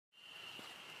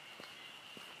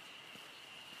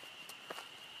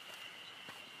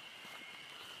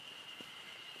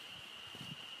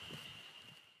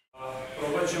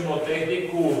ćemo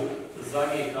tehniku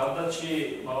Zagi,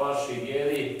 handachi,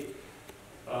 mawashigeri,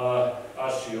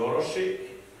 ashioroshi.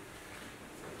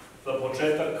 Za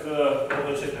početak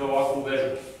onda ćete ovakvu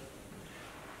vežbu.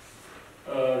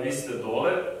 Vi ste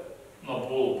dole, na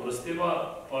polu prstima,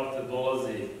 parte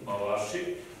dolazi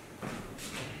mawashi.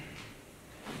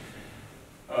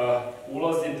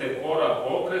 Ulazite korak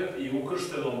okret i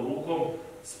ukrštenom rukom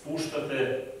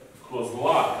spuštate kroz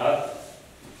lakat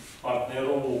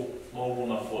partnerovu nogu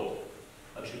na pod.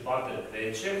 Znači partner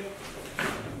kreće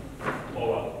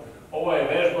ovako. Ova je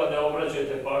vežba, ne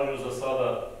obraćajte pažnju za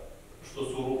sada što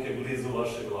su ruke blizu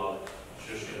vaše glave.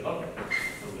 Znači još jedan,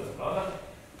 druga strana.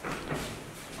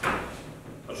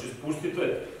 Znači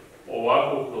spustite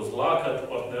ovako kroz lakat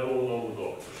partnerovu nogu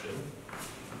dole.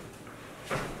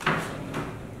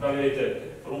 Da vidite,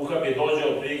 ruka mi dođe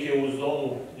otprilike uz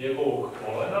zonu njegovog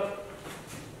kolena.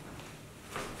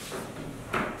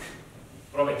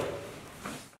 Probajte.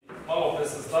 Malo pre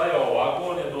sam stajao ovako,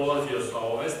 on je dolazio sa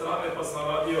ove strane, pa sam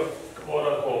radio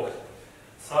korak okret.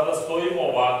 Sada stojimo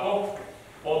ovako,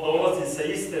 on dolazi sa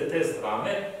iste te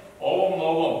strane, ovom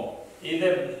nogom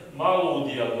idem malo u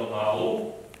dijagonalu,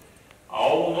 a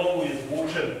ovu nogu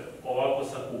izvučem ovako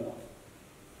sa kukom.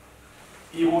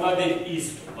 I uradim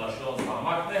isto, znači on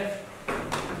zamakne.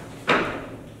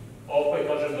 Opet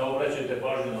kažem, ne obraćajte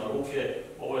pažnju na ruke,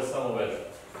 ovo je samo vežba.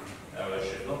 Evo još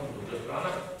jednom, druga strana.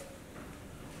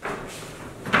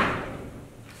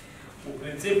 U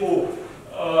principu,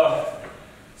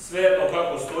 svejedno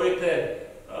kako stojite,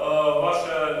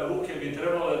 vaše ruke bi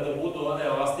trebale da budu one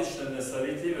elastične,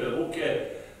 nesavitljive ruke,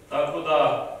 tako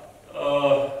da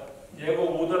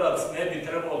njegov udarac ne bi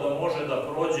trebalo da može da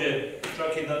prođe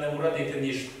čak i da ne uradite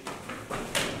ništa.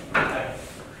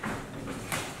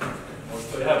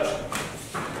 Možda jače.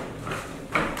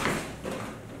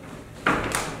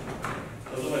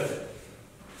 Razumete?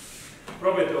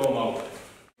 Probajte ovo malo.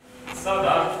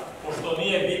 Sada, pošto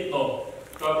nije bitno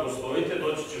kako stojite,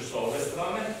 doći ćeš sa ove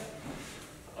strane.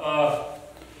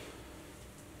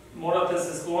 Morate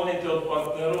se skloniti od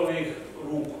partnerovih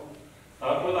ruku.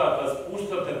 Tako da, kad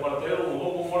spustate partnerovu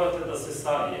nogu, morate da se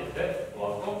savijete,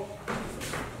 ovako.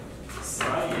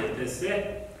 Savijete se,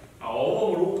 a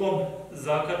ovom rukom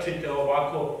zakačite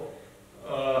ovako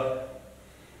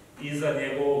iza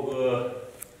njegovog,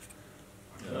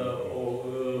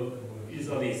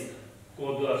 iza lista,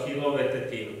 kod ahilove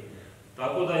tetine.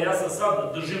 Tako da ja sam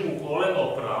sad držim u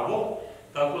koleno pravo,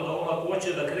 tako da on ako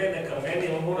hoće da krene ka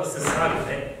meni, on mora se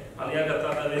savijete, ali ja ga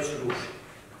tada već rušim.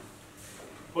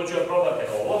 Hoću da probate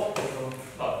ovo,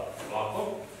 da, ovako.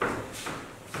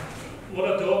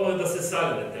 Morate odmah da se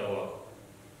sagnete ovako.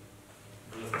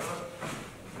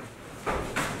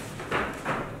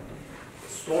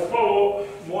 Stopalo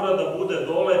mora da bude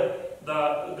dole,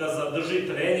 da ga zadrži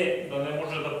trenje, da ne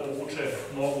može da povuče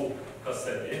nogu ka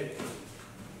sebi.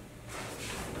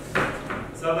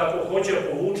 Sad ako hoće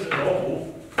da povuče nogu,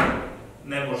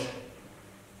 ne može.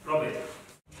 Probajte.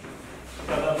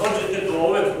 Kada dođete do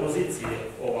ove pozicije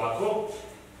ovako,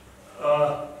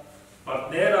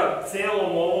 partnera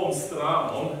celom ovom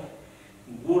stranom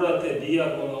gurate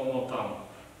dijagonalno tamo.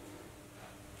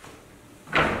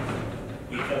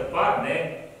 I kad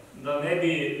padne, da ne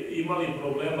bi imali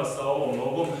problema sa ovom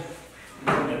nogom,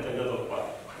 gurnete ga dok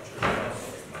padne.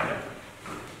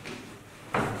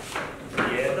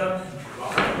 Jedan, dva,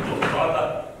 dok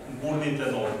pada,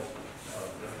 gurnite nogu.